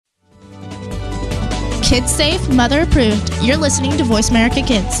Kids safe, mother approved. You're listening to Voice America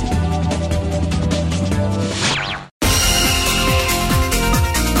Kids.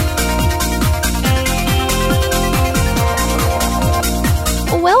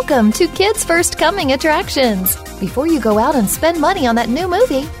 Welcome to Kids First Coming Attractions. Before you go out and spend money on that new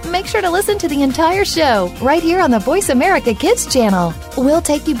movie, make sure to listen to the entire show right here on the Voice America Kids channel. We'll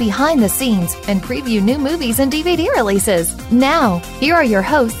take you behind the scenes and preview new movies and DVD releases. Now, here are your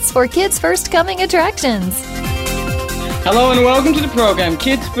hosts for Kids First Coming Attractions. Hello and welcome to the program,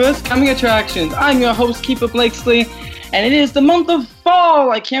 Kids First Coming Attractions. I'm your host, Keeper Blakesley, and it is the month of fall.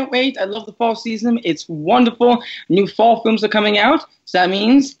 I can't wait. I love the fall season. It's wonderful. New fall films are coming out, so that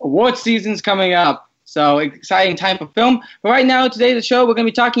means award season's coming up. So, exciting time for film. But right now, today, the show, we're going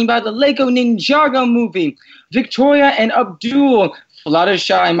to be talking about the Lego Ninjago movie, Victoria and Abdul,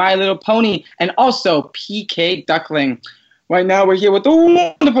 Fluttershy, My Little Pony, and also PK Duckling. Right now, we're here with the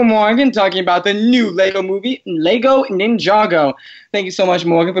wonderful Morgan talking about the new Lego movie, Lego Ninjago. Thank you so much,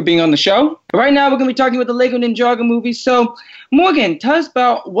 Morgan, for being on the show. But right now, we're going to be talking about the Lego Ninjago movie. So, Morgan, tell us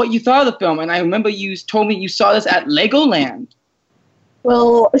about what you thought of the film. And I remember you told me you saw this at Legoland.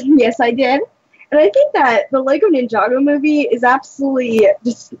 Well, yes, I did. And I think that the Lego Ninjago movie is absolutely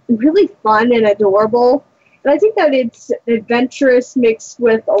just really fun and adorable. And I think that it's adventurous mixed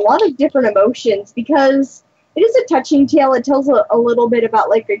with a lot of different emotions because it is a touching tale. It tells a little bit about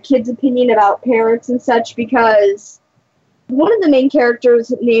like a kid's opinion about parents and such because one of the main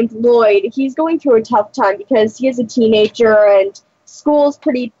characters named Lloyd, he's going through a tough time because he is a teenager and school's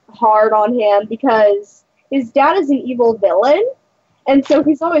pretty hard on him because his dad is an evil villain. And so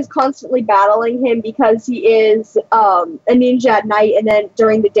he's always constantly battling him because he is a ninja at night, and then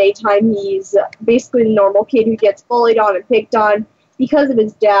during the daytime he's basically the normal kid who gets bullied on and picked on because of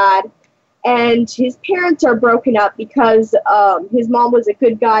his dad. And his parents are broken up because his mom was a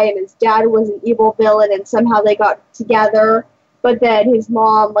good guy and his dad was an evil villain, and somehow they got together. But then his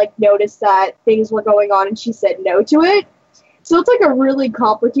mom noticed that things were going on and she said no to it. So it's like a really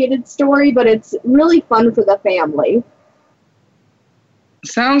complicated story, but it's really fun for the family.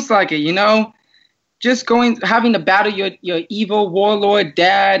 Sounds like it, just having to battle your evil warlord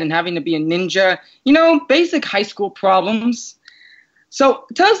dad and having to be a ninja, basic high school problems. So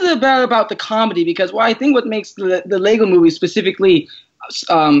tell us a little about the comedy, because I think what makes the Lego movie specifically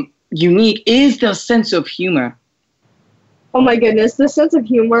unique is the sense of humor. Oh my goodness, the sense of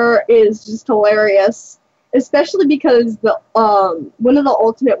humor is just hilarious, especially because the one of the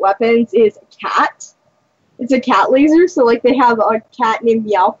ultimate weapons is a cat. It's a cat laser, so they have a cat named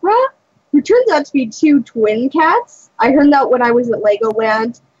Meowfra, who turns out to be two twin cats. I heard that when I was at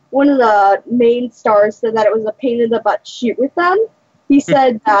Legoland. One of the main stars said that it was a pain in the butt to shoot with them. He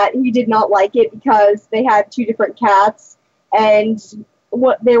said that he did not like it because they had two different cats, and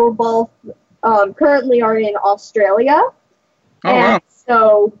what they were both currently are in Australia. Wow.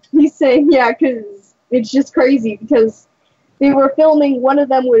 So he's saying, because it's just crazy because they were filming, one of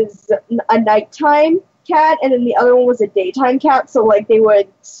them was a nighttime cat, and then the other one was a daytime cat, so they would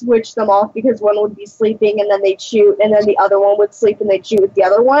switch them off because one would be sleeping and then they'd shoot, and then the other one would sleep and they'd shoot with the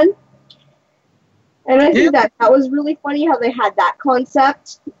other one. And I think that was really funny how they had that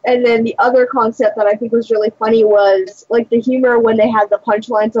concept. And then the other concept that I think was really funny was the humor when they had the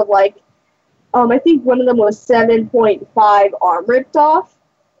punchlines of I think one of them was 7.5 arm ripped off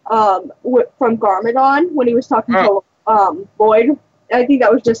from Garmadon when he was talking to Lloyd. I think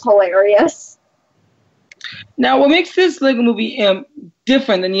that was just hilarious. Now, what makes this Lego movie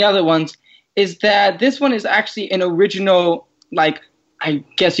different than the other ones is that this one is actually an original, I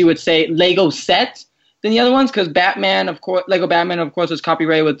guess you would say, Lego set than the other ones, because Lego Batman, of course, is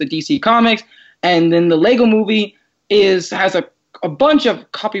copyrighted with the DC Comics, and then the Lego movie has a bunch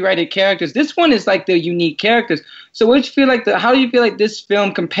of copyrighted characters. This one is the unique characters. So how do you feel like this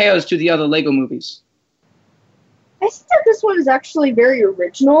film compares to the other Lego movies? I think that this one is actually very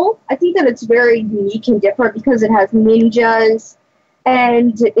original. I think that it's very unique and different because it has ninjas,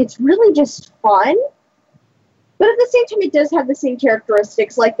 and it's really just fun. But at the same time, it does have the same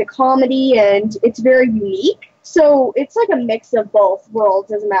characteristics, like the comedy, and it's very unique. So it's a mix of both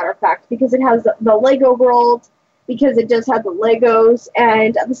worlds, as a matter of fact, because it has the Lego world, because it does have the Legos,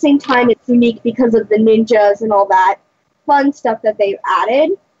 and at the same time, it's unique because of the ninjas and all that fun stuff that they've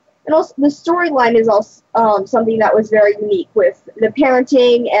added. And also, the storyline is also something that was very unique with the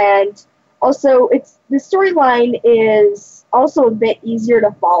parenting, and also the storyline is also a bit easier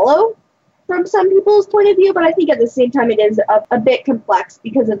to follow from some people's point of view, but I think at the same time it is a bit complex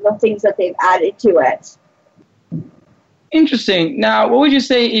because of the things that they've added to it. Interesting. Now, what would you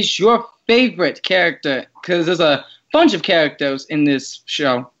say is your favorite character? Because there's a bunch of characters in this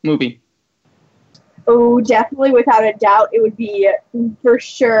movie. Oh, definitely, without a doubt, it would be for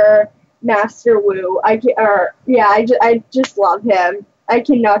sure Master Wu. I just love him. I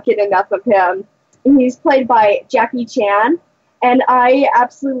cannot get enough of him. He's played by Jackie Chan, and I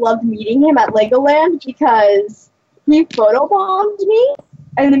absolutely loved meeting him at Legoland because he photobombed me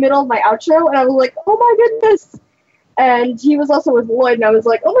in the middle of my outro, and I was like, oh my goodness. And he was also with Lloyd, and I was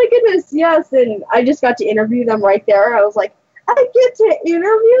like, oh my goodness, yes. And I just got to interview them right there. I was like, I get to interview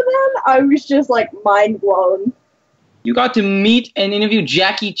them? I was just like mind blown. You got to meet and interview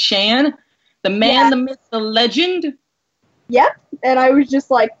Jackie Chan, the man, the myth, the legend? Yep. And I was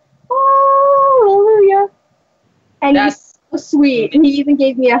just like, oh, hallelujah. And he's so sweet. He even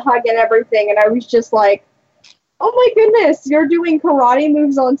gave me a hug and everything. And I was just like, oh my goodness, you're doing karate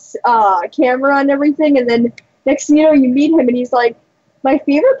moves on camera and everything. And then next thing you know, you meet him and he's like, my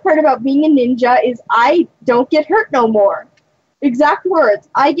favorite part about being a ninja is I don't get hurt no more. Exact words,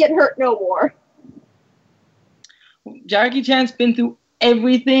 I get hurt no more. Jackie Chan's been through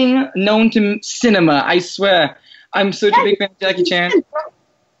everything known to cinema, I swear. I'm such a big fan of Jackie Chan.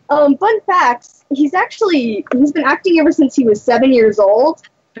 Fun facts, he's been acting ever since he was 7 years old.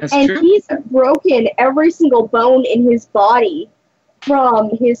 That's and true. He's broken every single bone in his body, from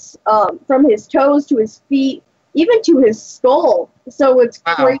his toes to his feet, even to his skull. So it's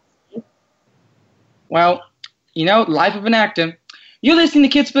crazy. Well, you know, life of an actor. You're listening to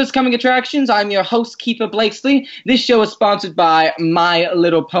Kids First Coming Attractions. I'm your host, Kiefer Blakesley. This show is sponsored by My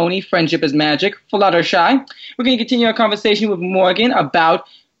Little Pony, Friendship is Magic, Fluttershy. We're going to continue our conversation with Morgan about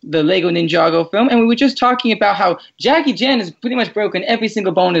the Lego Ninjago film, and we were just talking about how Jackie Chan has pretty much broken every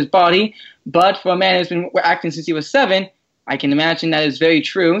single bone in his body, but for a man who's been acting since he was 7, I can imagine that is very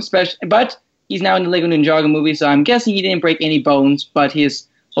true, but he's now in the Lego Ninjago movie, so I'm guessing he didn't break any bones, but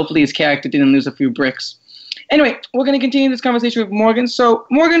hopefully his character didn't lose a few bricks. Anyway, we're going to continue this conversation with Morgan. So,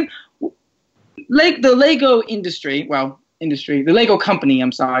 Morgan, the Lego industry, the Lego company,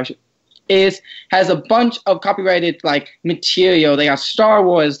 has a bunch of copyrighted material. They got Star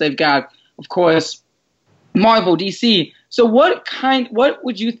Wars. They've got, of course, Marvel, DC. So, what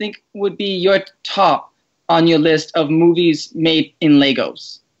would you think would be your top on your list of movies made in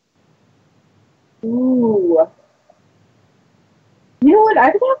Legos? Ooh. You know what? I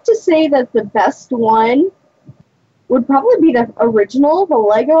would have to say that the best one would probably be the original, the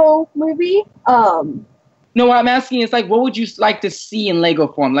Lego movie. No, what I'm asking is, what would you like to see in Lego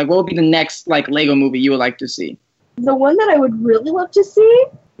form? What would be the next, Lego movie you would like to see? The one that I would really love to see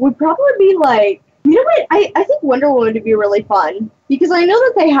would probably be, you know what? I think Wonder Woman would be really fun. Because I know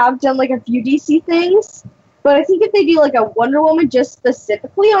that they have done, a few DC things. But I think if they do, a Wonder Woman just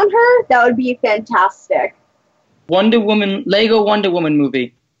specifically on her, that would be fantastic. Lego Wonder Woman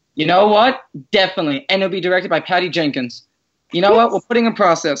movie. You know what? Definitely. And it'll be directed by Patty Jenkins. You know what? We're putting in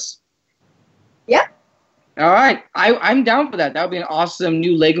process. Yep. All right. I'm down for that. That would be an awesome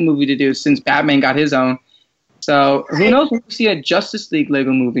new Lego movie to do since Batman got his own. So who knows? We'll see a Justice League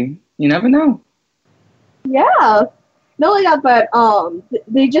Lego movie. You never know. Yeah. Not only that, but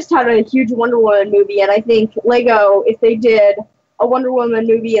they just had a huge Wonder Woman movie, and I think Lego, if they did a Wonder Woman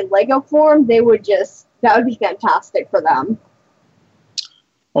movie in Lego form, that would be fantastic for them.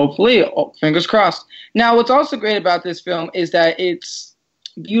 Hopefully, fingers crossed. Now, what's also great about this film is that it's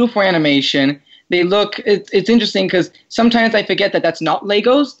beautiful animation. It's interesting because sometimes I forget that that's not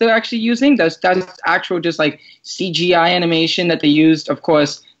Legos they're actually using. That's actual just CGI animation that they used, of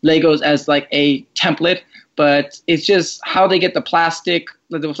course, Legos as a template. But it's just how they get the plastic,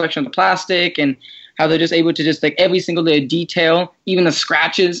 the reflection of the plastic, and how they're just able to just every single little detail, even the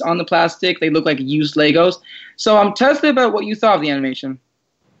scratches on the plastic, they look like used Legos. So tell us about what you thought of the animation.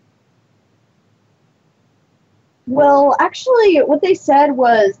 Well, actually, what they said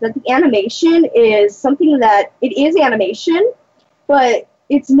was that the animation is something that it is animation, but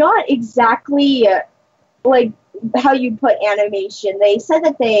it's not exactly how you put animation. They said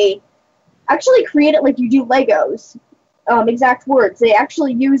that they actually create it like you do Legos. Exact words. They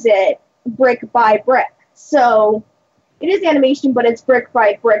actually use it brick by brick. So it is animation, but it's brick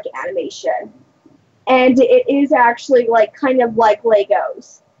by brick animation. And it is actually kind of like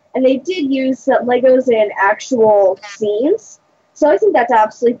Legos. And they did use Legos in actual scenes. So I think that's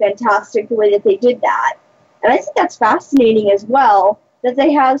absolutely fantastic the way that they did that. And I think that's fascinating as well, that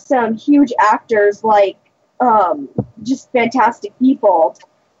they have some huge actors just fantastic people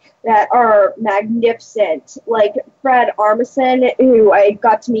that are magnificent. Like Fred Armisen, who I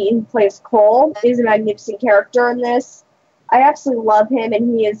got to meet and plays Cole, is a magnificent character in this. I absolutely love him,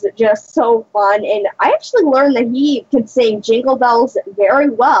 and he is just so fun. And I actually learned that he could sing Jingle Bells very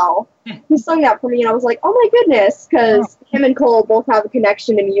well. He sung that for me, and I was like, oh my goodness, because him and Cole both have a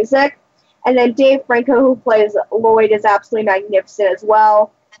connection to music. And then Dave Franco, who plays Lloyd, is absolutely magnificent as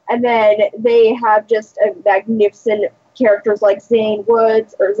well. And then they have just a magnificent characters like Zane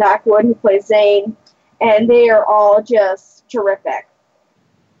Woods, or Zach Wood, who plays Zane. And they are all just terrific.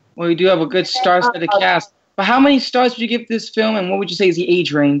 Well, you do have a good star-studded cast. But how many stars would you give this film, and what would you say is the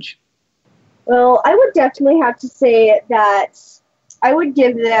age range? Well, I would definitely have to say that I would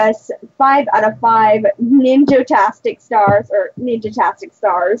give this 5 out of 5 Ninja-tastic stars.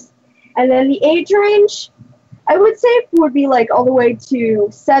 And then the age range, I would say it would be like all the way to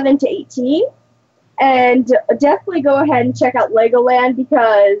 7 to 18. And definitely go ahead and check out Legoland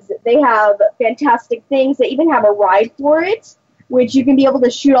because they have fantastic things. They even have a ride for it, which you can be able to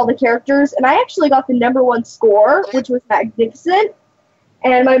shoot all the characters. And I actually got the #1 score, which was magnificent.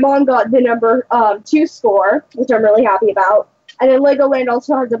 And my mom got the #2 score, which I'm really happy about. And then Legoland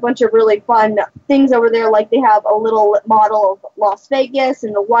also has a bunch of really fun things over there, like they have a little model of Las Vegas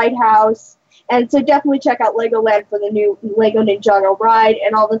and the White House. And so definitely check out Legoland for the new Lego Ninjago ride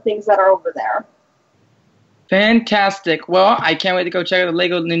and all the things that are over there. Fantastic. Well, I can't wait to go check out the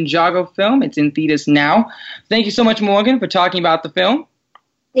Lego Ninjago film. It's in theaters now. Thank you so much, Morgan, for talking about the film.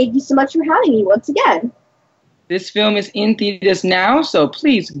 Thank you so much for having me once again. This film is in theaters now, so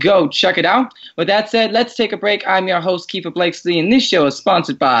please go check it out. With that said, let's take a break. I'm your host, Kiefer Blakesley, and this show is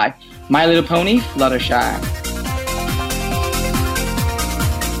sponsored by My Little Pony, Fluttershy.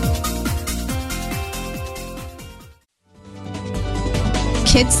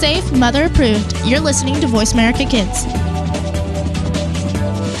 Kids safe, mother approved. You're listening to Voice America Kids.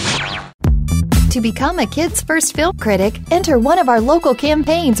 To become a Kids First Film Critic, enter one of our local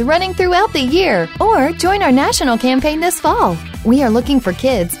campaigns running throughout the year, or join our national campaign this fall. We are looking for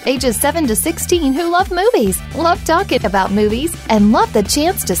kids ages 7 to 16 who love movies, love talking about movies, and love the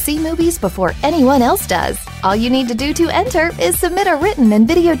chance to see movies before anyone else does. All you need to do to enter is submit a written and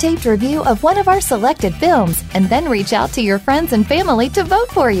videotaped review of one of our selected films, and then reach out to your friends and family to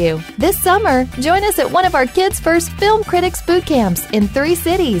vote for you. This summer, join us at one of our Kids First Film Critics boot camps in 3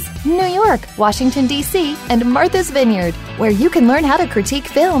 cities, New York, Washington, D.C., and Martha's Vineyard, where you can learn how to critique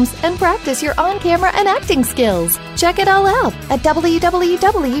films and practice your on-camera and acting skills. Check it all out at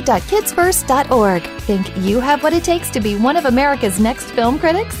www.kidsfirst.org. Think you have what it takes to be one of America's next film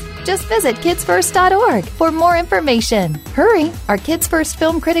critics? Just visit kidsfirst.org for more information. Hurry! Our Kids First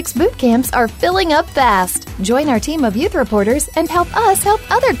Film Critics boot camps are filling up fast. Join our team of youth reporters and help us help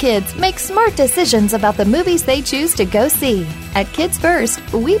other kids make smart decisions about the movies they choose to go see. At Kids First,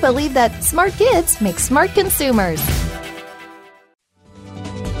 we believe that smart kids make smart consumers.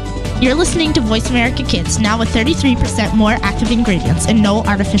 You're listening to Voice America Kids, now with 33% more active ingredients and no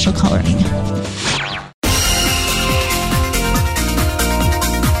artificial coloring.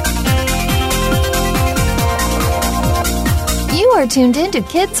 You are tuned in to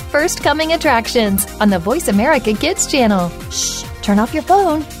Kids First Coming Attractions on the Voice America Kids channel. Shh, turn off your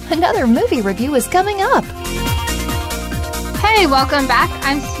phone. Another movie review is coming up. Hey, welcome back.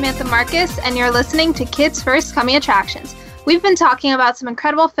 I'm Samantha Marcus, and you're listening to Kids First Coming Attractions. We've been talking about some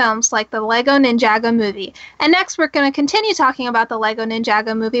incredible films like the Lego Ninjago movie. And next, we're going to continue talking about the Lego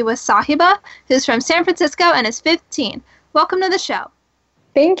Ninjago movie with Sahiba, who's from San Francisco and is 15. Welcome to the show.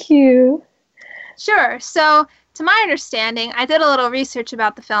 Thank you. Sure. So, to my understanding, I did a little research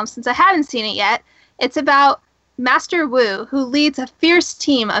about the film since I haven't seen it yet. It's about Master Wu, who leads a fierce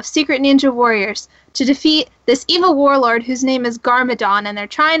team of secret ninja warriors to defeat this evil warlord whose name is Garmadon, and they're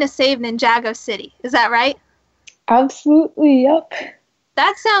trying to save Ninjago City. Is that right? Absolutely, yep.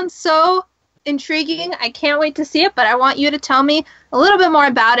 That sounds so intriguing. I can't wait to see it, but I want you to tell me a little bit more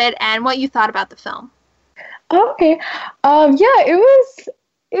about it and what you thought about the film. Okay.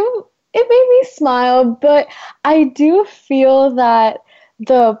 It made me smile, but I do feel that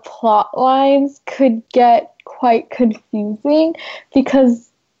the plot lines could get quite confusing because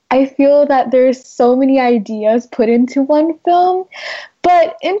I feel that there's so many ideas put into one film.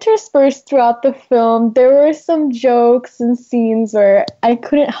 But interspersed throughout the film, there were some jokes and scenes where I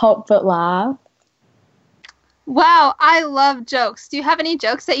couldn't help but laugh. Wow, I love jokes. Do you have any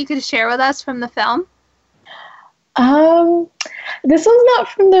jokes that you could share with us from the film? This one's not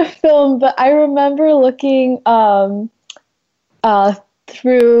from the film, but I remember looking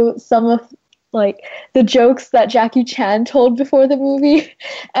through some of the jokes that Jackie Chan told before the movie,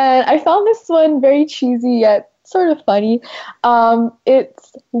 and I found this one very cheesy yet sort of funny.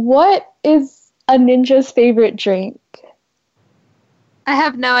 It's, what is a ninja's favorite drink? I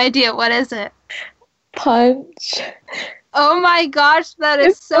have no idea. What is it? Punch. Oh my gosh, that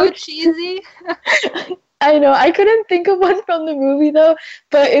is so cheesy. I know. I couldn't think of one from the movie, though,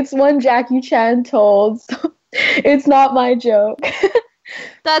 but it's one Jackie Chan told, so it's not my joke.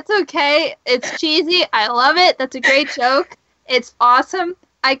 That's okay. It's cheesy. I love it. That's a great joke. It's awesome.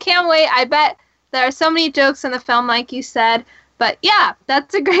 I can't wait. I bet there are so many jokes in the film, like you said. But yeah,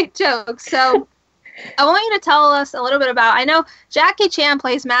 that's a great joke. So I want you to tell us a little bit about, I know Jackie Chan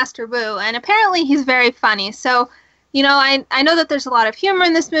plays Master Wu, and apparently he's very funny. So, you know, I know that there's a lot of humor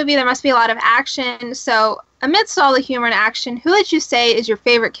in this movie. There must be a lot of action. So amidst all the humor and action, who would you say is your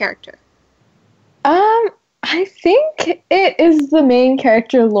favorite character? I think it is the main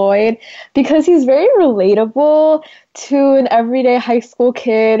character, Lloyd, because he's very relatable to an everyday high school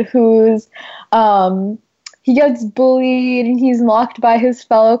kid who's, he gets bullied and he's mocked by his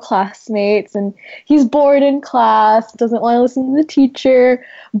fellow classmates and he's bored in class, doesn't want to listen to the teacher,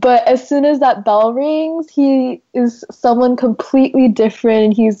 but as soon as that bell rings, he is someone completely different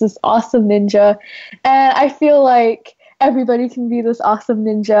and he's this awesome ninja. And I feel like everybody can be this awesome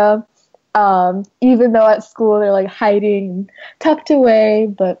ninja. Even though at school they're like hiding and tucked away,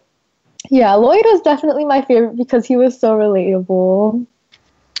 but yeah, Lloyd was definitely my favorite because he was so relatable.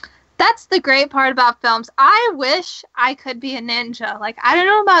 That's the great part about films. I wish I could be a ninja. Like, I don't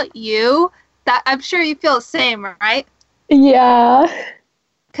know about you, that I'm sure you feel the same, right? Yeah.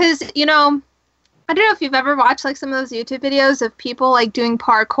 Because, you know, I don't know if you've ever watched like some of those YouTube videos of people like doing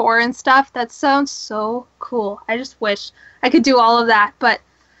parkour and stuff. That sounds so cool. I just wish I could do all of that. But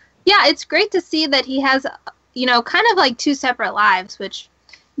yeah, it's great to see that he has, you know, kind of like two separate lives, which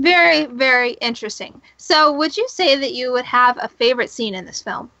very, very interesting. So would you say that you would have a favorite scene in this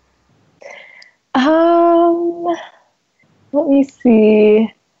film? Let me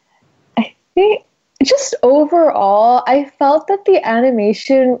see. I think just overall, I felt that the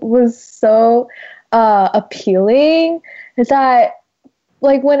animation was so appealing that,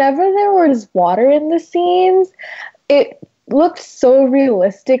 like, whenever there was water in the scenes, it looked so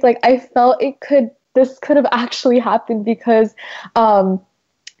realistic. Like, I felt this could have actually happened because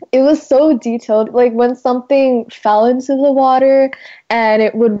it was so detailed. Like, when something fell into the water and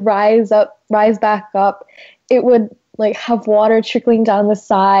it would rise back up, it would like have water trickling down the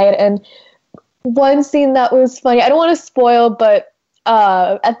side. And one scene that was funny, I don't want to spoil, but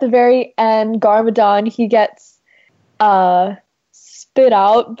at the very end, Garmadon, he gets spit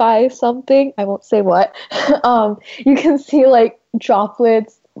out by something. I won't say what. You can see like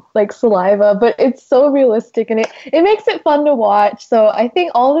droplets, like saliva, but it's so realistic and it makes it fun to watch. So I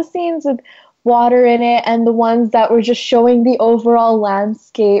think all the scenes with water in it and the ones that were just showing the overall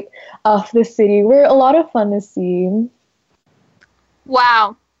landscape of the city were a lot of fun to see.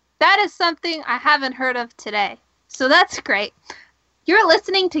 Wow, that is something I haven't heard of today. So that's great. You're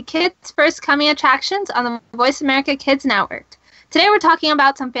listening to Kids First Coming Attractions on the Voice America Kids Network. Today we're talking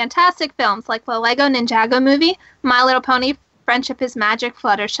about some fantastic films like the Lego Ninjago movie, My Little Pony, Friendship is Magic,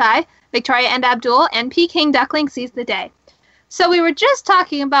 Fluttershy, Victoria and Abdul, and Peking Duckling Sees the Day. So we were just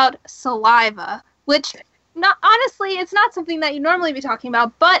talking about saliva, which, honestly, it's not something that you normally be talking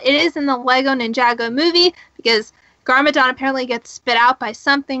about, but it is in the Lego Ninjago movie because Garmadon apparently gets spit out by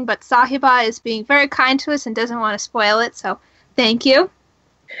something, but Sahiba is being very kind to us and doesn't want to spoil it, so thank you.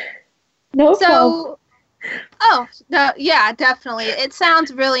 No problem. Oh, no, yeah, definitely. It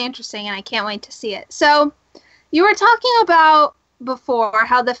sounds really interesting, and I can't wait to see it. So you were talking about before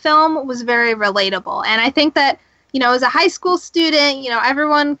how the film was very relatable, and I think that, you know, as a high school student, you know,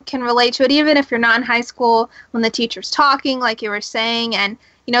 everyone can relate to it, even if you're not in high school, when the teacher's talking, like you were saying, and,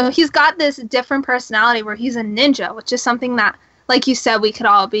 you know, he's got this different personality where he's a ninja, which is something that, like you said, we could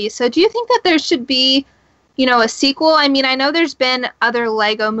all be. So do you think that there should be, you know, a sequel? I mean, I know there's been other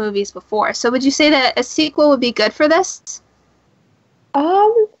Lego movies before, so would you say that a sequel would be good for this?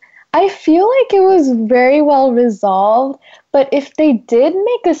 I feel like it was very well resolved, but if they did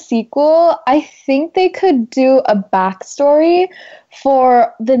make a sequel, I think they could do a backstory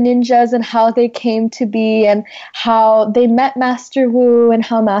for the ninjas and how they came to be and how they met Master Wu and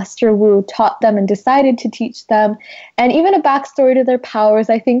how Master Wu taught them and decided to teach them, and even a backstory to their powers.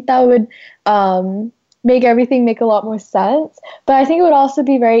 I think that would make everything make a lot more sense, but I think it would also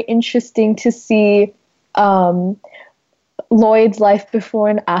be very interesting to see Lloyd's life before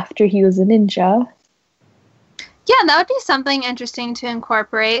and after he was a ninja. Yeah, that would be something interesting to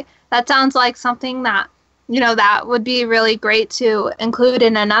incorporate. That sounds like something that, you know, that would be really great to include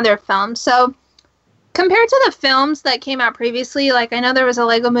in another film. So compared to the films that came out previously, like I know there was a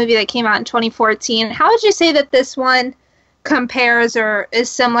Lego movie that came out in 2014, how would you say that this one compares or is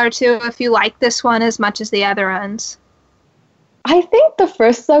similar to, if you like this one as much as the other ones? I think the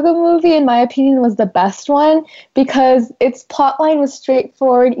first Lego movie, in my opinion, was the best one because its plotline was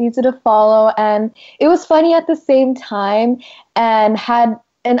straightforward, easy to follow, and it was funny at the same time and had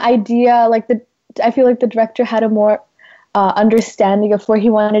an idea, like I feel like the director had a more understanding of where he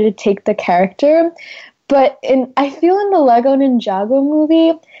wanted to take the character. But I feel in the Lego Ninjago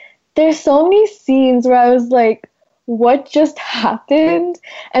movie, there's so many scenes where I was like, what just happened?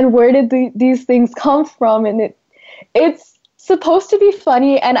 And where did these things come from? And it's supposed to be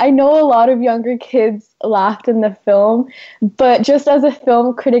funny, and I know a lot of younger kids laughed in the film, but just as a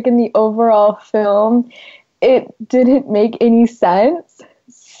film critic in the overall film, it didn't make any sense.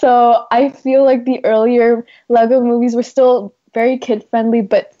 So I feel like the earlier Lego movies were still very kid-friendly,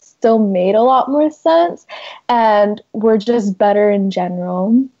 but still made a lot more sense, and were just better in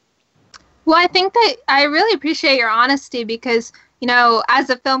general. Well, I think that I really appreciate your honesty because, you know, as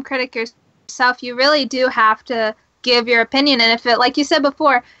a film critic yourself, you really do have to give your opinion. And if it, like you said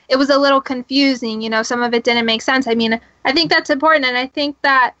before, it was a little confusing, you know, some of it didn't make sense. I mean, I think that's important. And I think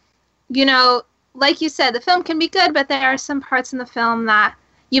that, you know, like you said, the film can be good, but there are some parts in the film that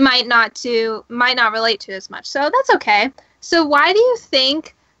you might not relate to as much. So that's okay. So why do you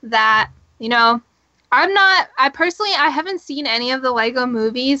think that, you know, I haven't seen any of the Lego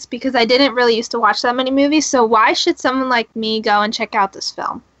movies because I didn't really used to watch that many movies. So why should someone like me go and check out this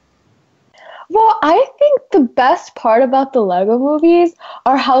film? Well, I think the best part about the Lego movies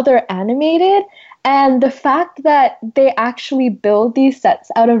are how they're animated, and the fact that they actually build these sets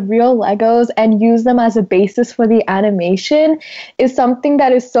out of real Legos and use them as a basis for the animation is something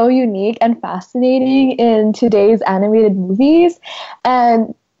that is so unique and fascinating in today's animated movies.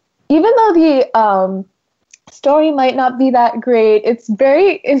 And even though the story might not be that great, it's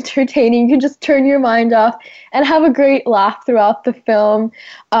very entertaining. You can just turn your mind off and have a great laugh throughout the film.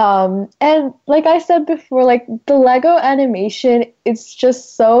 And like I said before, like the Lego animation, it's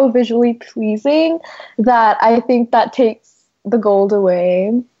just so visually pleasing that I think that takes the gold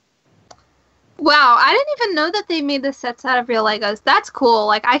away. Wow, I didn't even know that they made the sets out of real Legos. That's cool.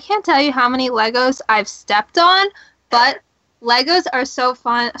 Like, I can't tell you how many Legos I've stepped on, but Legos are so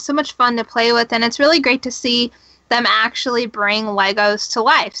much fun to play with, and it's really great to see them actually bring Legos to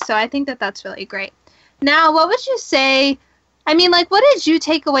life. So I think that that's really great. Now, what would you say, I mean, like, what did you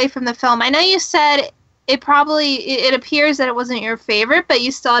take away from the film? I know you said it appears that it wasn't your favorite, but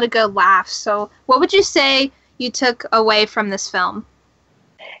you still had a good laugh. So what would you say you took away from this film?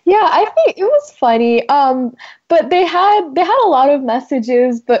 Yeah, I think it was funny. But they had a lot of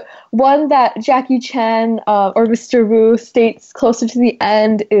messages, but one that Jackie Chan or Mr. Wu states closer to the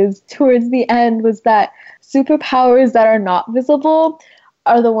end towards the end was that superpowers that are not visible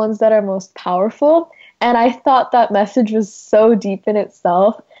are the ones that are most powerful. And I thought that message was so deep in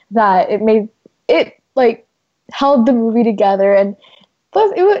itself that it held the movie together, and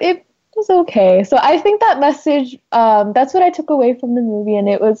it was okay. So I think that message, that's what I took away from the movie, and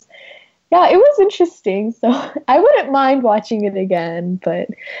it was interesting. So I wouldn't mind watching it again, but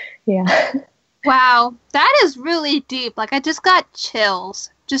yeah. Wow, that is really deep. Like, I just got chills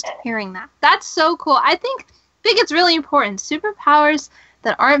just hearing that. That's so cool. I think it's really important. Superpowers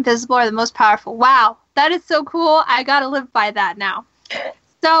that aren't visible are the most powerful. Wow, that is so cool. I gotta live by that now.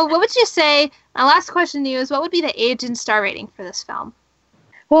 So what would you say, my last question to you is, what would be the age and star rating for this film?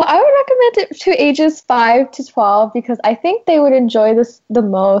 Well, I would recommend it to ages 5 to 12 because I think they would enjoy this the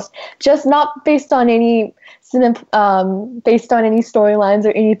most. Just not based on any storylines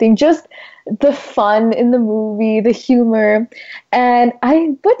or anything. Just the fun in the movie, the humor, and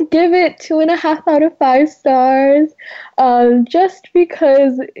I would give it 2.5 out of 5 stars. Just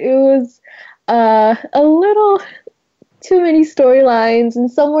because it was a little too many storylines,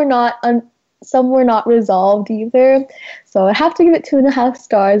 and some were not resolved either. So I have to give it 2.5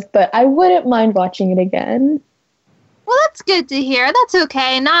 stars, but I wouldn't mind watching it again. Well, that's good to hear. That's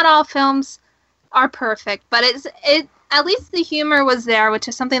okay. Not all films are perfect, but at least the humor was there, which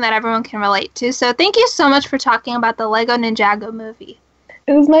is something that everyone can relate to. So thank you so much for talking about the Lego Ninjago movie.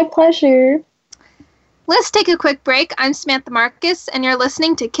 It was my pleasure. Let's take a quick break. I'm Samantha Marcus, and you're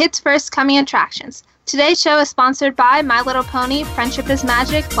listening to Kids First Coming Attractions. Today's show is sponsored by My Little Pony, Friendship is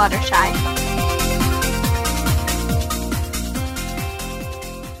Magic, Fluttershy.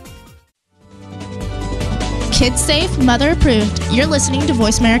 Kids safe, mother approved. You're listening to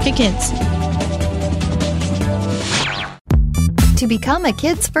Voice America Kids. To become a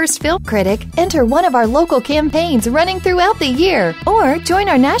Kids First film critic, enter one of our local campaigns running throughout the year, or join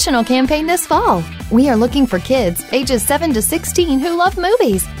our national campaign this fall. We are looking for kids ages 7 to 16 who love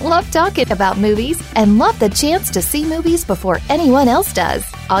movies, love talking about movies, and love the chance to see movies before anyone else does.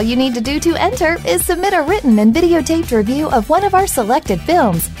 All you need to do to enter is submit a written and videotaped review of one of our selected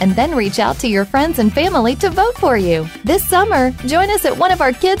films, and then reach out to your friends and family to vote for you. This summer, join us at one of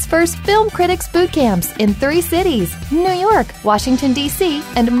our Kids First Film Critics boot camps in 3 cities: New York, Washington, D.C.,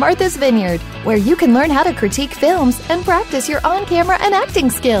 and Martha's Vineyard. where you can learn how to critique films and practice your on-camera and acting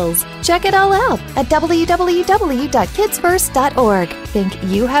skills. Check it all out at www.kidsfirst.org. Think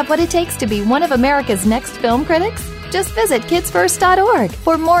you have what it takes to be one of America's next film critics? Just visit kidsfirst.org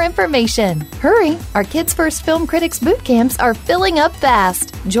for more information. Hurry! Our Kids First Film Critics boot camps are filling up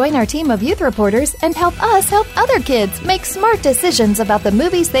fast. Join our team of youth reporters and help us help other kids make smart decisions about the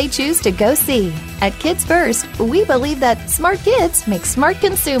movies they choose to go see. At Kids First, we believe that smart kids make smart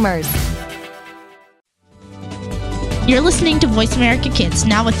consumers. You're listening to Voice America Kids,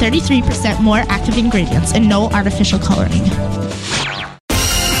 now with 33% more active ingredients and no artificial coloring.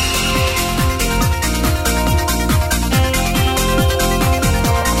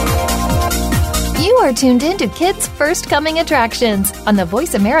 You are tuned in to Kids First Coming Attractions on the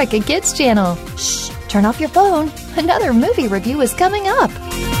Voice America Kids channel. Shh, turn off your phone. Another movie review is coming up.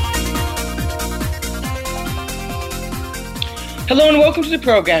 Hello and welcome to the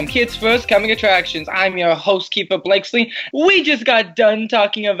program, Kids First Coming Attractions. I'm your host, Keeper Blakesley. We just got done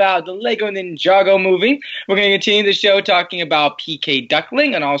talking about the Lego Ninjago movie. We're going to continue the show talking about PK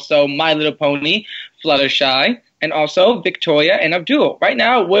Duckling and also My Little Pony, Fluttershy, and also Victoria and Abdul. Right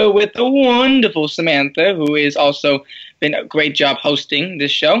now, we're with the wonderful Samantha, who is also been a great job hosting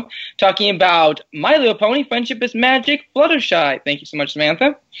this show, talking about My Little Pony, Friendship is Magic, Fluttershy. Thank you so much,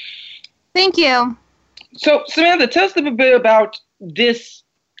 Samantha. Thank you. So, Samantha, tell us a little bit about this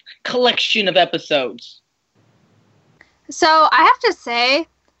collection of episodes. So, I have to say,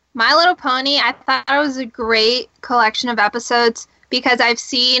 My Little Pony, I thought it was a great collection of episodes because I've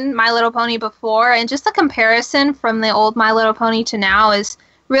seen My Little Pony before, and just the comparison from the old My Little Pony to now is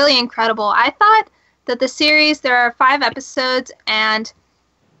really incredible. I thought that the series, there are 5 episodes, and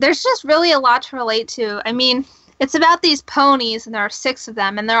there's just really a lot to relate to. I mean, it's about these ponies, and there are 6 of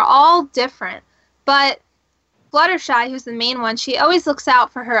them, and they're all different. But Fluttershy, who's the main one, she always looks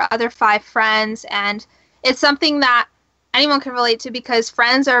out for her other 5 friends, and it's something that anyone can relate to because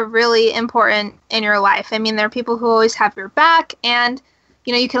friends are really important in your life. I mean, there are people who always have your back, and,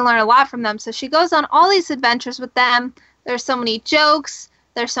 you know, you can learn a lot from them. So she goes on all these adventures with them. There's so many jokes.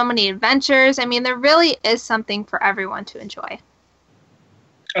 There's so many adventures. I mean, there really is something for everyone to enjoy.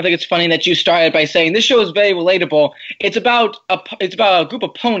 I think it's funny that you started by saying this show is very relatable. It's about a group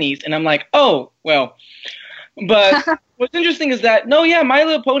of ponies, and I'm like, oh, well. But what's interesting is that My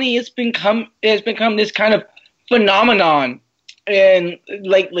Little Pony has become this kind of phenomenon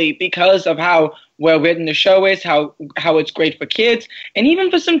lately because of how well written the show is, how it's great for kids, and even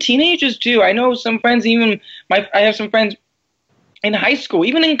for some teenagers too. I know some friends, I have some friends in high school,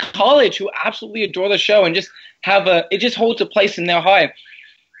 even in college, who absolutely adore the show and just it just holds a place in their heart.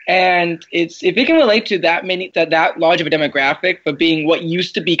 And if it can relate to that large of a demographic for being what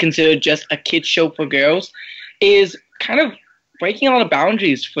used to be considered just a kid's show for girls, is kind of breaking a lot of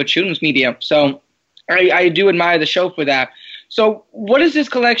boundaries for children's media. So I do admire the show for that. So what does this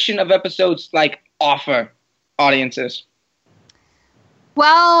collection of episodes offer audiences?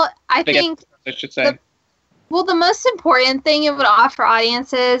 Well, I think I should say. The most important thing it would offer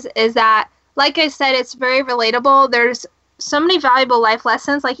audiences is that, like I said, it's very relatable. There's so many valuable life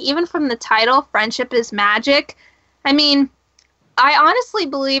lessons, even from the title, Friendship is Magic. I mean, I honestly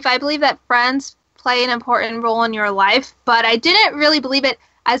believe that friends play an important role in your life, but I didn't really believe it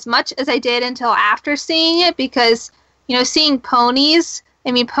as much as I did until after seeing it because, seeing ponies,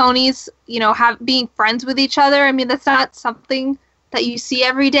 being friends with each other, I mean, that's not something that you see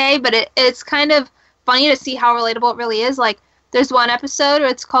every day, but it's kind of funny to see how relatable it really is. There's one episode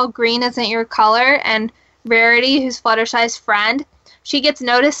where it's called Green Isn't Your Color, and Rarity, who's Fluttershy's friend, she gets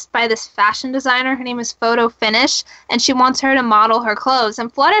noticed by this fashion designer. Her name is Photo Finish, and she wants her to model her clothes.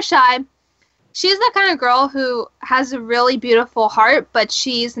 And Fluttershy, she's the kind of girl who has a really beautiful heart, but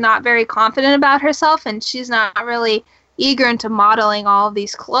she's not very confident about herself, and she's not really eager into modeling all of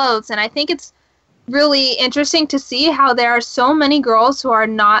these clothes. And I think it's really interesting to see how there are so many girls who are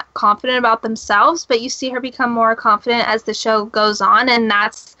not confident about themselves, but you see her become more confident as the show goes on, and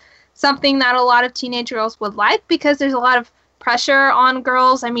that's something that a lot of teenage girls would like because there's a lot of pressure on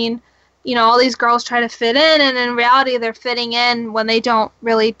girls. I mean, all these girls try to fit in, and in reality they're fitting in when they don't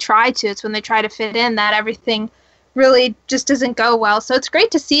really try to. It's when they try to fit in that everything really just doesn't go well. So it's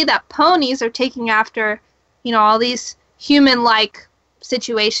great to see that ponies are taking after, all these human-like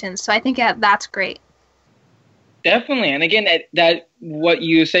situations. So I think that's great. Definitely. And again, that what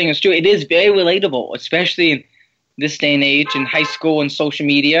you're saying is true. It is very relatable, especially in this day and age in high school and social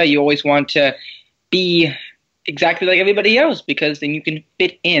media. You always want to be exactly like everybody else because then you can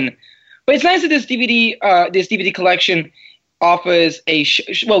fit in. But it's nice that this DVD collection offers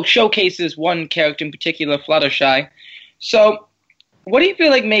showcases one character in particular, Fluttershy. So what do you feel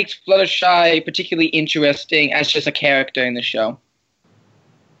like makes Fluttershy particularly interesting as just a character in the show?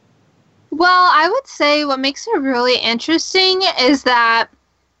 Well, I would say what makes her really interesting is that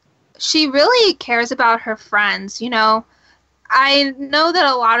she really cares about her friends. You know, I know that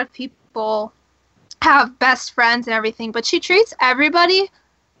a lot of people have best friends and everything, but she treats everybody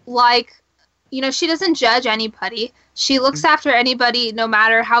like, you know, she doesn't judge anybody. She looks after anybody no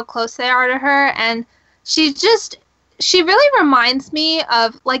matter how close they are to her, and she really reminds me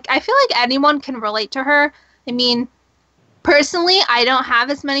of, like, I feel like anyone can relate to her. I mean, personally, I don't have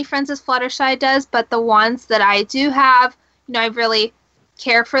as many friends as Fluttershy does, but the ones that I do have, you know, I really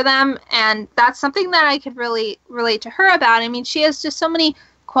care for them, and that's something that I could really relate to her about. I mean, she has just so many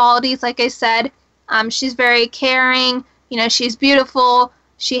qualities, like I said. She's very caring, you know, she's beautiful,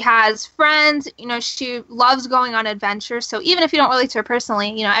 she has friends, you know, she loves going on adventures, so even if you don't relate to her personally,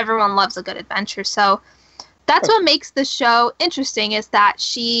 you know, everyone loves a good adventure, so that's what makes the show interesting, is that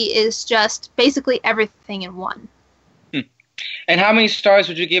she is just basically everything in one. And how many stars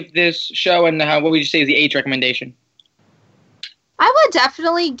would you give this show, and what would you say is the age recommendation? I would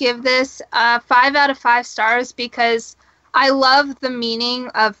definitely give this 5 out of 5 stars because I love the meaning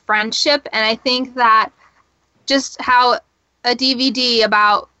of friendship, and I think that just how a DVD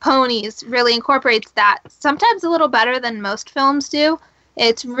about ponies really incorporates that, sometimes a little better than most films do.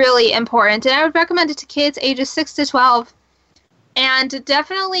 It's really important, and I would recommend it to kids ages 6 to 12, and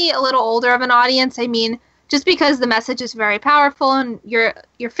definitely a little older of an audience. I mean, just because the message is very powerful, and your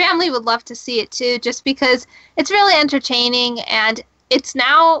family would love to see it too, just because it's really entertaining, and it's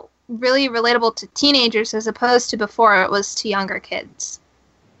now really relatable to teenagers as opposed to before it was to younger kids.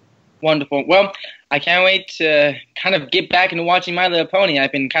 Wonderful. Well, I can't wait to kind of get back into watching My Little Pony.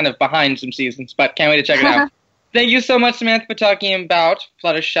 I've been kind of behind some seasons, but can't wait to check it out. Thank you so much, Samantha, for talking about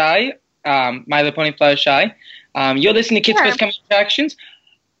Fluttershy, My Little Pony Fluttershy. You're listening to Kids First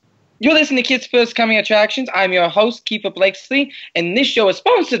Coming Attractions. I'm your host, Kiefer Blakesley, and this show is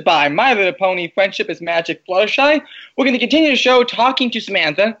sponsored by My Little Pony Friendship is Magic Fluttershy. We're going to continue the show talking to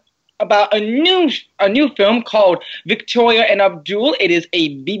Samantha about a new film called Victoria and Abdul. It is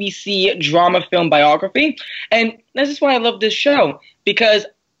a BBC drama film biography, and this is why I love this show, because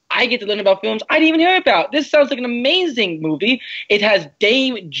I get to learn about films I didn't even hear about. This sounds like an amazing movie. It has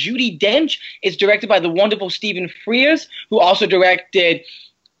Dame Judi Dench. It's directed by the wonderful Stephen Frears, who also directed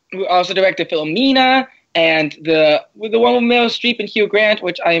Philomena and the one with Meryl Streep and Hugh Grant,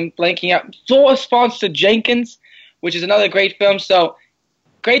 which I am blanking out. Florence Foster Jenkins, which is another great film. So,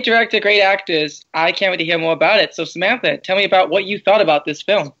 great director, great actors. I can't wait to hear more about it. So, Samantha, tell me about what you thought about this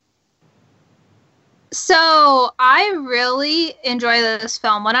film. So, I really enjoy this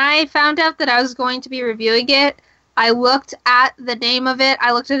film. When I found out that I was going to be reviewing it, I looked at the name of it,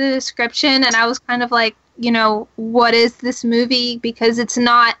 I looked at the description, and I was kind of like, you know, what is this movie? Because it's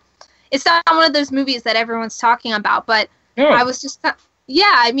not one of those movies that everyone's talking about, but I was just,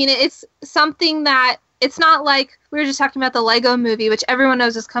 I mean, it's something that, it's not like, we were just talking about the Lego movie, which everyone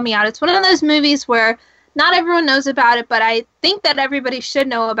knows is coming out. It's one of those movies where not everyone knows about it, but I think that everybody should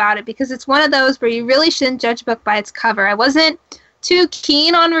know about it, because it's one of those where you really shouldn't judge a book by its cover. I wasn't too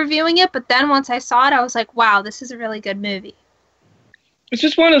keen on reviewing it, but then once I saw it, I was like, wow, this is a really good movie. It's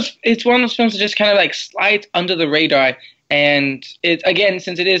just one of those films that just kind of like slides under the radar, and it, again,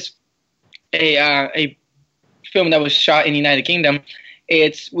 since it is a film that was shot in the United Kingdom,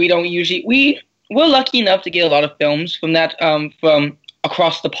 we're lucky enough to get a lot of films from that from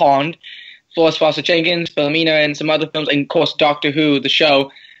across the pond. Florence Foster Jenkins, Philomena, and some other films, and of course Doctor Who, the show.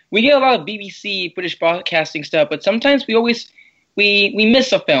 We get a lot of BBC, British Broadcasting stuff, but sometimes we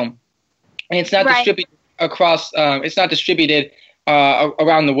miss a film, and it's not distributed across. It's not distributed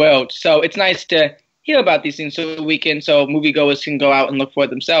around the world. So it's nice to hear about these things so moviegoers can go out and look for it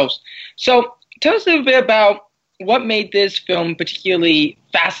themselves. So tell us a little bit about what made this film particularly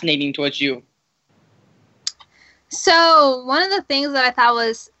fascinating towards you. So one of the things that I thought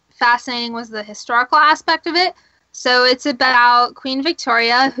was fascinating was the historical aspect of it. So it's about Queen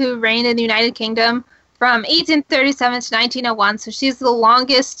Victoria, who reigned in the United Kingdom from 1837 to 1901. So she's the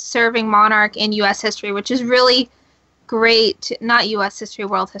longest serving monarch in U.S. history, which is really great. Not U.S. history,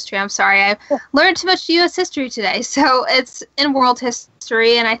 world history. I'm sorry. I learned too much U.S. history today. So it's in world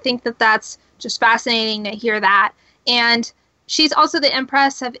history, and I think that that's just fascinating to hear that. And she's also the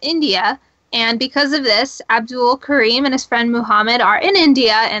Empress of India. And because of this, Abdul Karim and his friend Muhammad are in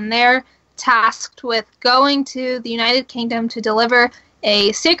India, and they're tasked with going to the United Kingdom to deliver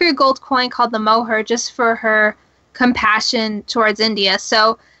a sacred gold coin called the Mohur, just for her compassion towards India.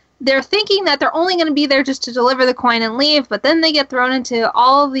 So they're thinking that they're only going to be there just to deliver the coin and leave, but then they get thrown into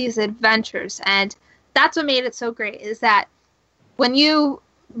all of these adventures. And that's what made it so great, is that when you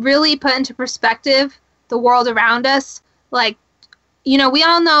really put into perspective the world around us, like, you know, we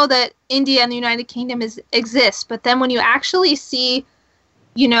all know that India and the United Kingdom exist, but then when you actually see,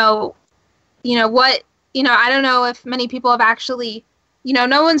 you know what, you know, I don't know if many people have actually, you know,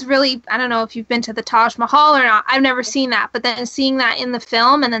 no one's really, I don't know if you've been to the Taj Mahal or not. I've never seen that, but then seeing that in the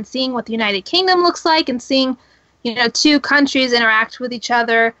film and then seeing what the United Kingdom looks like and seeing, you know, two countries interact with each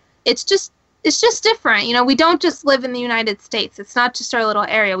other, it's just different. You know, we don't just live in the United States. It's not just our little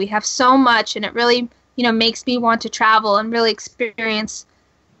area. We have so much, and it really, you know, makes me want to travel and really experience,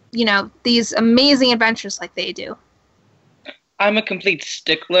 you know, these amazing adventures like they do. I'm a complete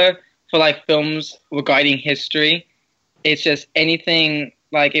stickler for like films regarding history. It's just anything,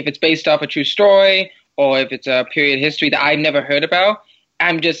 like if it's based off a true story or if it's a period history that I've never heard about,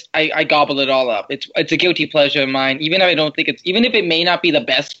 I gobble it all up. It's a guilty pleasure of mine. Even if it may not be the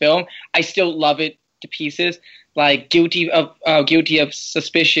best film, I still love it to pieces. Like Guilty of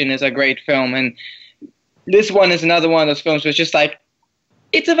Suspicion is a great film, and this one is another one of those films where it's just like,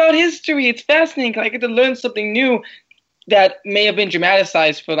 it's about history. It's fascinating. I get to learn something new that may have been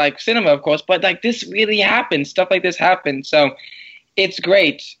dramatized for like cinema, of course, but like this really happened. Stuff like this happened. So it's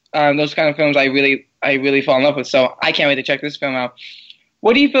great. Those kind of films I really fall in love with. So I can't wait to check this film out.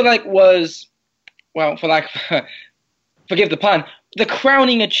 What do you feel like was, well, forgive the pun, the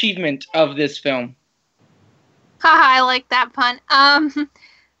crowning achievement of this film? Haha, I like that pun.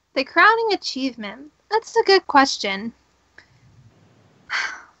 The crowning achievement. That's a good question.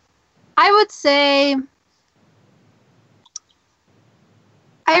 I would say,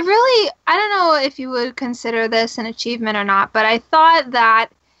 I don't know if you would consider this an achievement or not, but I thought that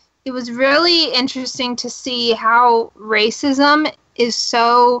it was really interesting to see how racism is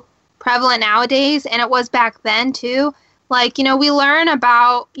so prevalent nowadays, and it was back then too. Like, you know, we learn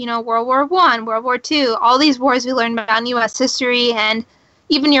about, you know, World War I, World War II, all these wars we learn about in U.S. history and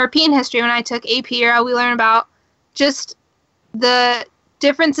even European history. When I took AP Euro, we learn about just the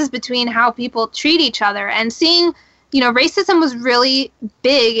differences between how people treat each other. And seeing, you know, racism was really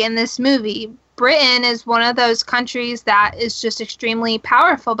big in this movie. Britain is one of those countries that is just extremely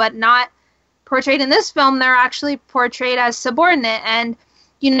powerful, but not portrayed in this film. They're actually portrayed as subordinate. And,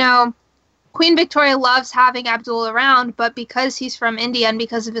 you know, Queen Victoria loves having Abdul around, but because he's from India and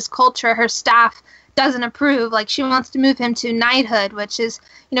because of his culture, her staff doesn't approve. Like, she wants to move him to knighthood, which is,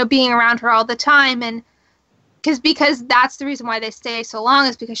 you know, being around her all the time. And because that's the reason why they stay so long,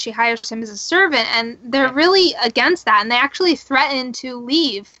 is because she hires him as a servant, and they're really against that, and they actually threaten to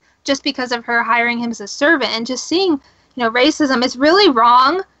leave just because of her hiring him as a servant. And just seeing, you know, racism is really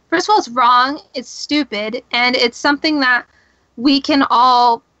wrong. First of all, it's wrong, it's stupid, and it's something that we can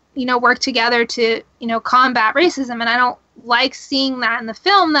all, you know, work together to, you know, combat racism. And I don't like seeing that in the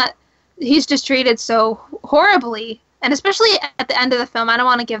film, that he's just treated so horribly. And especially at the end of the film, I don't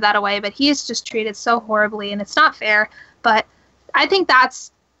want to give that away, but he is just treated so horribly, and it's not fair. But I think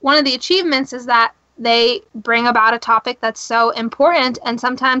that's one of the achievements, is that they bring about a topic that's so important, and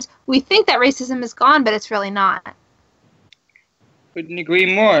sometimes we think that racism is gone, but it's really not. Couldn't agree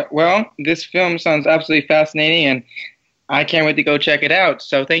more. Well, this film sounds absolutely fascinating, and I can't wait to go check it out.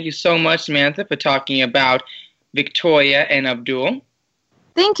 So thank you so much, Samantha, for talking about Victoria and Abdul.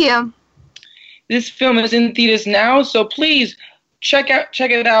 Thank you. This film is in theaters now, so please check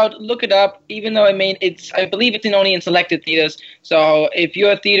it out, look it up. Even though I believe it's only in selected theaters. So if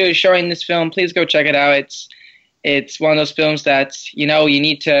your theater is showing this film, please go check it out. It's one of those films that, you know, you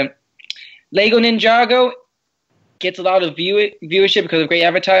need to. Lego Ninjago gets a lot of viewership because of great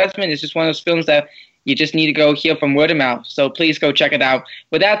advertisement. It's just one of those films that you just need to go hear from word of mouth. So please go check it out.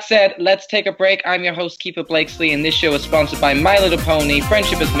 With that said, let's take a break. I'm your host, Keeper Blakesley, and this show is sponsored by My Little Pony,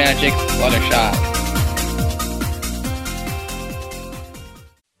 Friendship is Magic, Fluttershy.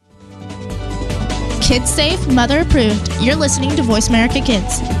 Kids safe, mother approved. You're listening to Voice America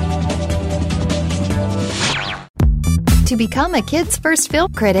Kids. To become a Kids First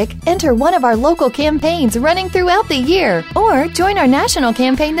Film Critic, enter one of our local campaigns running throughout the year, or join our national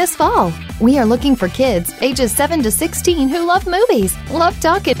campaign this fall. We are looking for kids ages 7 to 16 who love movies, love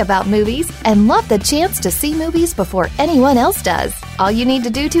talking about movies, and love the chance to see movies before anyone else does. All you need to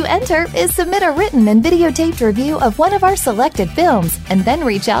do to enter is submit a written and videotaped review of one of our selected films, and then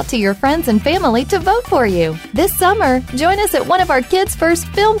reach out to your friends and family to vote for you. This summer, join us at one of our Kids First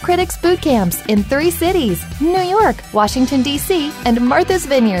Film Critics boot camps in 3 cities: New York, Washington, D.C., and Martha's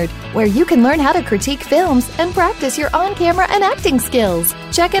Vineyard, where you can learn how to critique films and practice your on-camera and acting skills.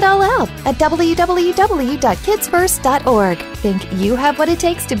 Check it all out at www.kidsfirst.org. Think you have what it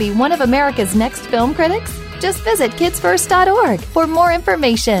takes to be one of America's next film critics? Just visit kidsfirst.org for more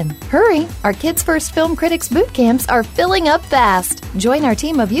information. Hurry! Our Kids First Film Critics boot camps are filling up fast. Join our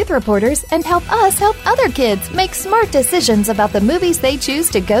team of youth reporters and help us help other kids make smart decisions about the movies they choose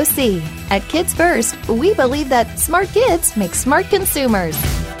to go see. At Kids First, we believe that smart kids make smart consumers.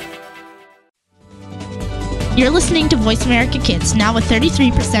 You're listening to Voice America Kids, now with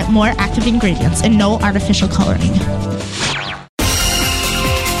 33% more active ingredients and no artificial coloring.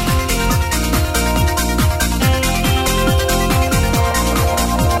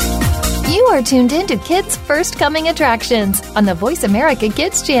 You are tuned in to Kids First Coming Attractions on the Voice America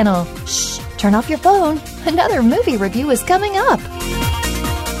Kids channel. Shh, turn off your phone. Another movie review is coming up.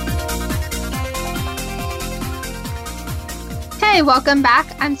 Hey, welcome back.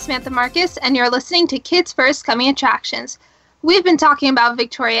 I'm Samantha Marcus, and you're listening to Kids First Coming Attractions. We've been talking about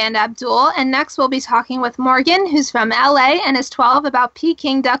Victoria and Abdul, and next we'll be talking with Morgan, who's from LA and is 12, about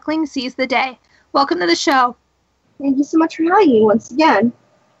Peking Duckling Sees the Day. Welcome to the show. Thank you so much for having me once again.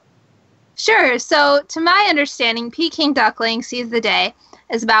 Sure. So, to my understanding, Peking Duckling Sees the Day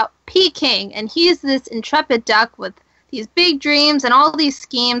is about Peking, and he's this intrepid duck with these big dreams and all these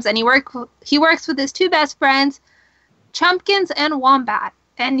schemes, and he works with his two best friends, Chumpkins and Wombat,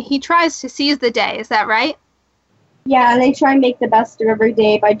 and he tries to seize the day. Is that right? Yeah, and they try and make the best of every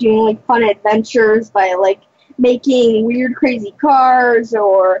day by doing, like, fun adventures, by, like, making weird, crazy cars,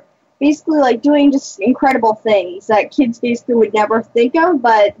 or basically, like, doing just incredible things that kids basically would never think of,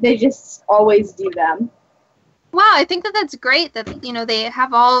 but they just always do them. Wow, I think that that's great that, you know, they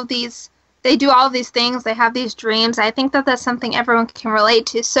have all of these, they do all of these things, they have these dreams. I think that that's something everyone can relate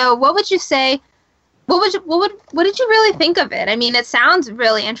to. So what would you say, what did you really think of it? I mean, it sounds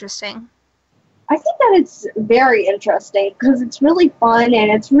really interesting. I think that it's very interesting because it's really fun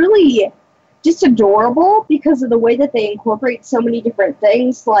and it's really just adorable because of the way that they incorporate so many different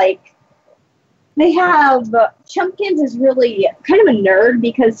things. Like, they have, Chumpkins is really kind of a nerd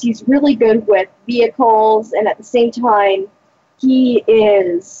because he's really good with vehicles, and at the same time, he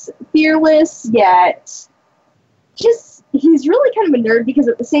is fearless, yet he's really kind of a nerd because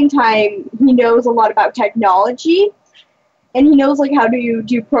at the same time, he knows a lot about technology, and he knows, like, how to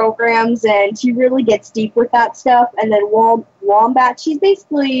do programs, and he really gets deep with that stuff. And then Wombat, she's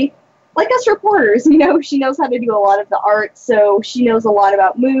basically like us reporters, you know, she knows how to do a lot of the art, so she knows a lot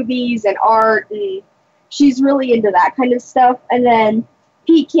about movies and art, and she's really into that kind of stuff. And then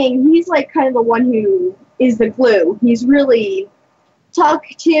Peking, he's like kind of the one who is the glue. He's really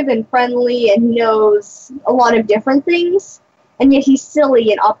talkative and friendly, and he knows a lot of different things, and yet he's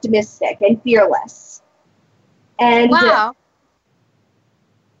silly and optimistic and fearless. And wow.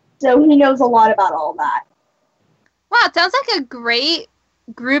 So he knows a lot about all that. Wow, it sounds like a great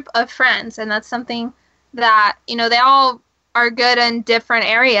group of friends, and that's something that, you know, they all are good in different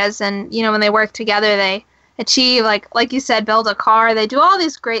areas, and, you know, when they work together they achieve, like you said, build a car. They do all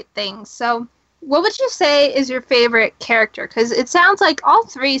these great things. So what would you say is your favorite character? Because it sounds like all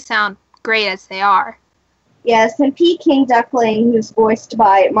three sound great as they are. Yes, and Peking Duckling, who's voiced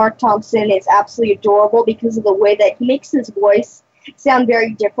by Mark Thompson, is absolutely adorable because of the way that he makes his voice sound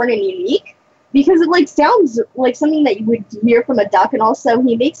very different and unique. Because it, like, sounds like something that you would hear from a duck, and also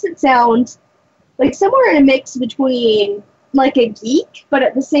he makes it sound like somewhere in a mix between, like, a geek, but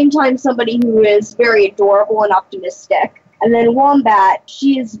at the same time somebody who is very adorable and optimistic. And then Wombat,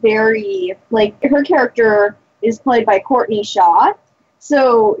 she is very, like, her character is played by Courtney Shaw,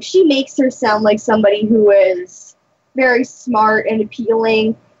 so she makes her sound like somebody who is very smart and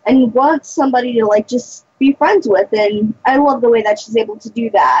appealing and wants somebody to, like, just be friends with, and I love the way that she's able to do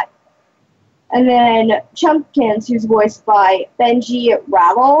that. And then Chumpkins, who's voiced by Benji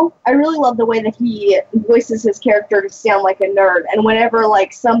Rattle, I really love the way that he voices his character to sound like a nerd. And whenever,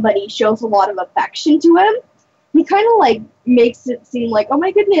 like, somebody shows a lot of affection to him, he kind of, like, makes it seem like, oh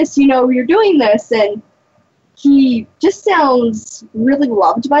my goodness, you know, you're doing this. And he just sounds really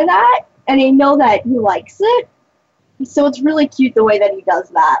loved by that. And I know that he likes it. So it's really cute the way that he does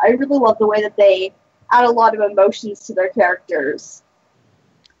that. I really love the way that they add a lot of emotions to their characters.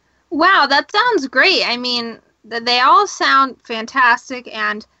 Wow, that sounds great. I mean, they all sound fantastic,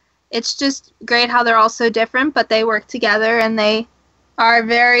 and it's just great how they're all so different, but they work together, and they are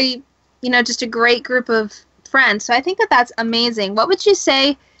very, you know, just a great group of friends. So I think that that's amazing. What would you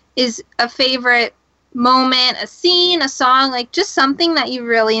say is a favorite moment, a scene, a song, like just something that you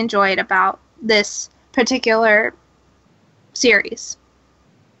really enjoyed about this particular series?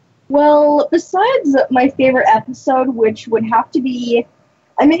 Well, besides my favorite episode, which would have to be,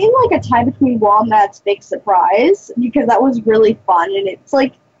 I'm making, like, a tie between Wombat's Big Surprise, because that was really fun, and it's,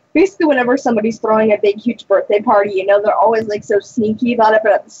 like, basically whenever somebody's throwing a big, huge birthday party, you know, they're always, like, so sneaky about it,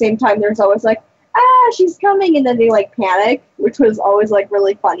 but at the same time, there's always, like, she's coming, and then they, like, panic, which was always, like,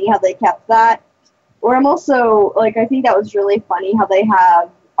 really funny how they kept that. Or I'm also, like, I think that was really funny how they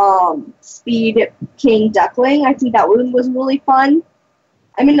have Speed King Duckling. I think that one was really fun.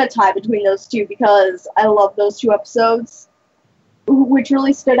 I'm in a tie between those two because I love those two episodes, which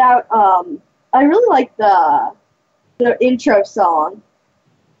really stood out. I really like the intro song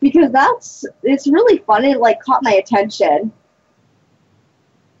because it's really fun. It, like, caught my attention.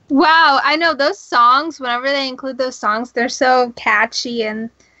 Wow, I know those songs, whenever they include those songs, they're so catchy and,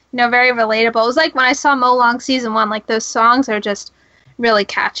 very relatable. It was like when I saw Molong Season 1, like, those songs are just really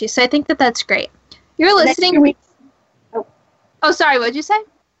catchy. So I think that that's great. You're listening... Oh, sorry, what'd you say?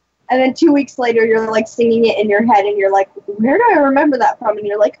 And then 2 weeks later, you're, like, singing it in your head, and you're like, where do I remember that from? And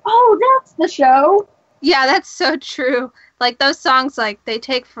you're like, oh, that's the show. Yeah, that's so true. Like, those songs, like, they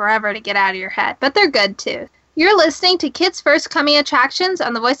take forever to get out of your head, but they're good, too. You're listening to Kids First Coming Attractions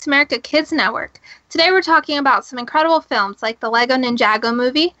on the Voice America Kids Network. Today we're talking about some incredible films like the Lego Ninjago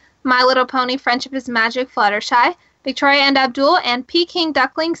movie, My Little Pony Friendship is Magic Fluttershy, Victoria and Abdul, and Peking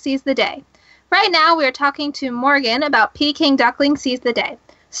Duckling Sees the Day. Right now we are talking to Morgan about Peking Duckling Sees the Day.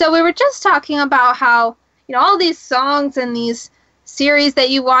 So we were just talking about how, all these songs and these series that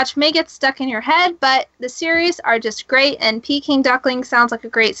you watch may get stuck in your head, but the series are just great, and Peking Duckling sounds like a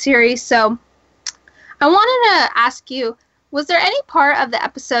great series, so I wanted to ask you, was there any part of the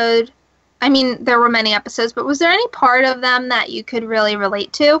episode, I mean, there were many episodes, but was there any part of them that you could really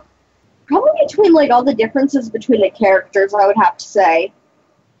relate to? Probably between, like, all the differences between the characters, I would have to say.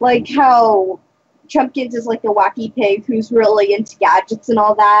 Like, how Chumpkins is, like, the wacky pig who's really into gadgets and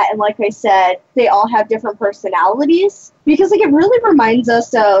all that, and like I said, they all have different personalities. Because, like, it really reminds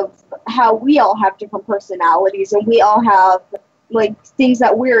us of how we all have different personalities, and we all have, like, things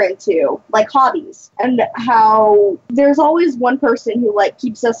that we're into, like hobbies, and how there's always one person who, like,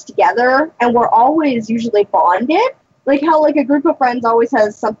 keeps us together, and we're always usually bonded. Like how, like, a group of friends always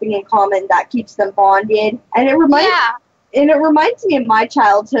has something in common that keeps them bonded, and it reminds me of my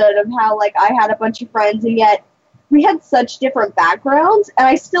childhood of how, like, I had a bunch of friends, and yet we had such different backgrounds, and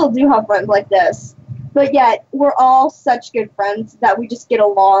I still do have friends like this, but yet we're all such good friends that we just get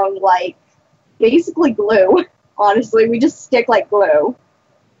along like basically glue. Honestly, we just stick like glue.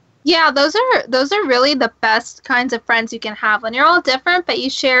 Yeah, those are really the best kinds of friends you can have when you're all different, but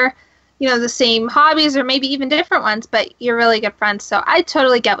you share, the same hobbies or maybe even different ones, but you're really good friends. So I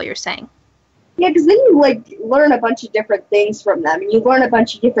totally get what you're saying. Yeah, because then you, like, learn a bunch of different things from them, and you learn a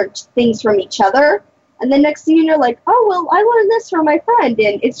bunch of different things from each other, and then next thing you know, like, oh, well, I learned this from my friend,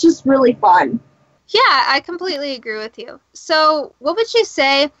 and it's just really fun. Yeah, I completely agree with you. So what would you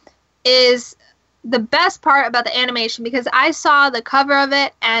say is the best part about the animation? Because I saw the cover of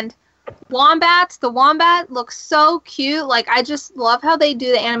it, and the wombat looks so cute. Like, I just love how they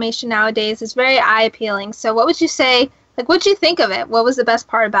do the animation nowadays. It's very eye-appealing. So what would you say, like, what'd you think of it? What was the best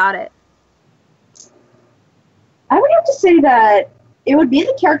part about it? I would have to say that it would be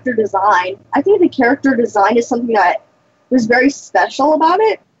the character design. I think the character design is something that was very special about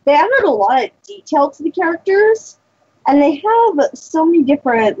it. They added a lot of detail to the characters, and they have so many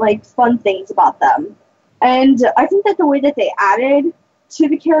different, like, fun things about them. And I think that the way that they added to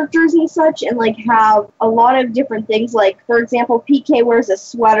the characters and such, and, like, have a lot of different things, like, for example, PK wears a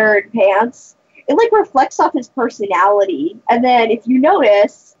sweater and pants, it, like, reflects off his personality. And then if you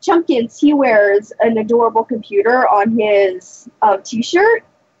notice, Chumpkins, he wears an adorable computer on his t-shirt.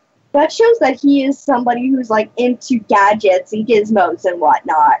 That shows that he is somebody who's, like, into gadgets and gizmos and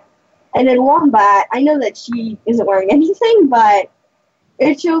whatnot. And then Wombat, I know that she isn't wearing anything, but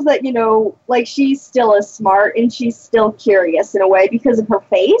it shows that, like, she's still as smart and she's still curious in a way because of her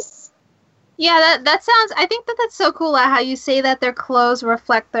face. Yeah, that sounds, I think that's so cool how you say that their clothes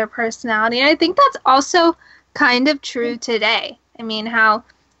reflect their personality. And I think that's also kind of true today. I mean, how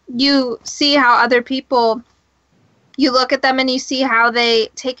you see how other people, you look at them and you see how they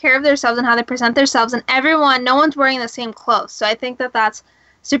take care of themselves and how they present themselves, and no one's wearing the same clothes. So I think that's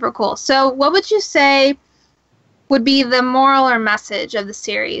super cool. So what would you say would be the moral or message of the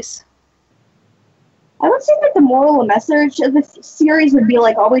series? I would say that the moral or message of the series would be,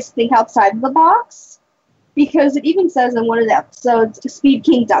 like, always think outside of the box. Because it even says in one of the episodes, Speed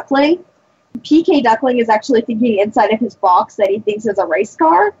King Duckling, PK Duckling is actually thinking inside of his box that he thinks is a race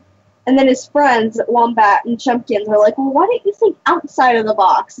car. And then his friends, Wombat and Chumpkins, are like, well, why don't you think outside of the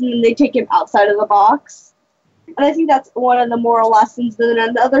box? And then they take him outside of the box. And I think that's one of the moral lessons. And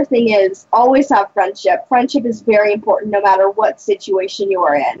then the other thing is, always have friendship. Friendship is very important no matter what situation you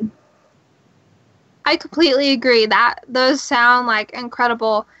are in. I completely agree. Those sound like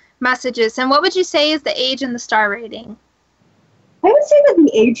incredible messages. And what would you say is the age and the star rating? I would say that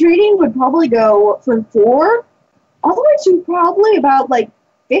the age rating would probably go from 4 all the way to probably about,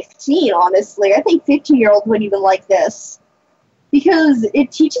 15, honestly. I think 15-year-olds would even like this. Because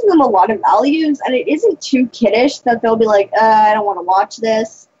it teaches them a lot of values, and it isn't too kiddish that they'll be like, I don't want to watch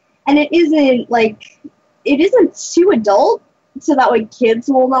this. And it isn't too adult, so that way kids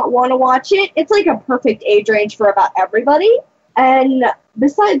will not want to watch it. It's like a perfect age range for about everybody. And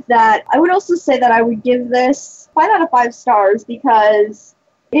besides that, I would also say that I would give this 5 out of 5 stars because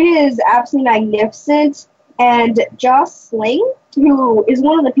it is absolutely magnificent. And Joss Sling, who is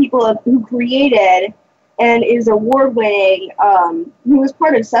one of the people who created and is award-winning, who was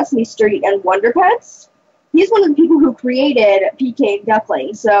part of Sesame Street and Wonder Pets, he's one of the people who created Peking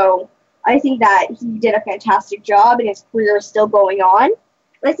Duckling. So I think that he did a fantastic job, and his career is still going on.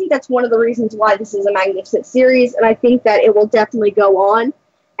 And I think that's one of the reasons why this is a magnificent series, and I think that it will definitely go on.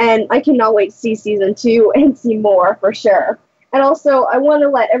 And I cannot wait to see season 2 and see more for sure. And also, I want to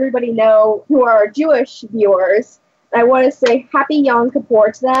let everybody know who are Jewish viewers, and I want to say Happy Yom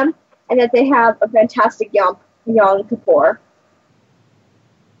Kippur to them, and that they have a fantastic Yom Kippur.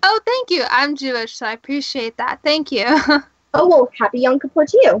 Oh, thank you. I'm Jewish, so I appreciate that. Thank you. Oh, well, Happy Yom Kippur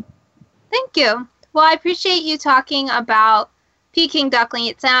to you. Thank you. Well, I appreciate you talking about Peking Duckling.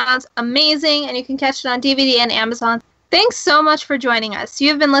 It sounds amazing, and you can catch it on DVD and Amazon. Thanks so much for joining us. You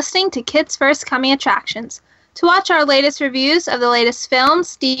have been listening to Kids First Coming Attractions. To watch our latest reviews of the latest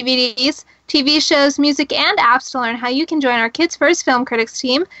films, DVDs, TV shows, music, and apps to learn how you can join our Kids First Film Critics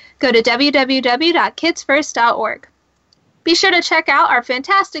team, go to www.kidsfirst.org. Be sure to check out our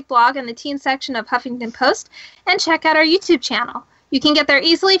fantastic blog in the teen section of Huffington Post, and check out our YouTube channel. You can get there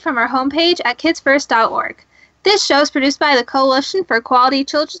easily from our homepage at kidsfirst.org. This show is produced by the Coalition for Quality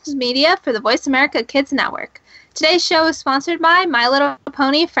Children's Media for the Voice America Kids Network. Today's show is sponsored by My Little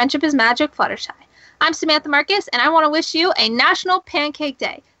Pony Friendship is Magic Fluttershy. I'm Samantha Marcus, and I want to wish you a National Pancake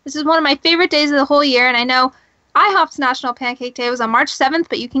Day. This is one of my favorite days of the whole year, and I know IHOP's National Pancake Day was on March 7th,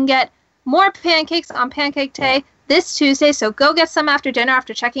 but you can get more pancakes on Pancake Day this Tuesday, so go get some after dinner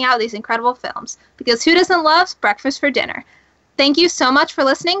after checking out these incredible films, because who doesn't love breakfast for dinner? Thank you so much for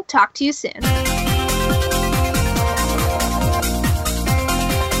listening. Talk to you soon.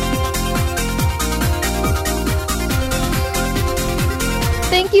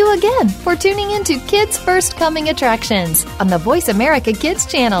 Thank you again for tuning in to Kids First Coming Attractions on the Voice America Kids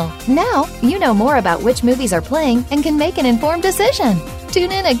channel. Now you know more about which movies are playing and can make an informed decision.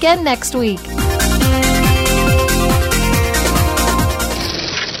 Tune in again next week.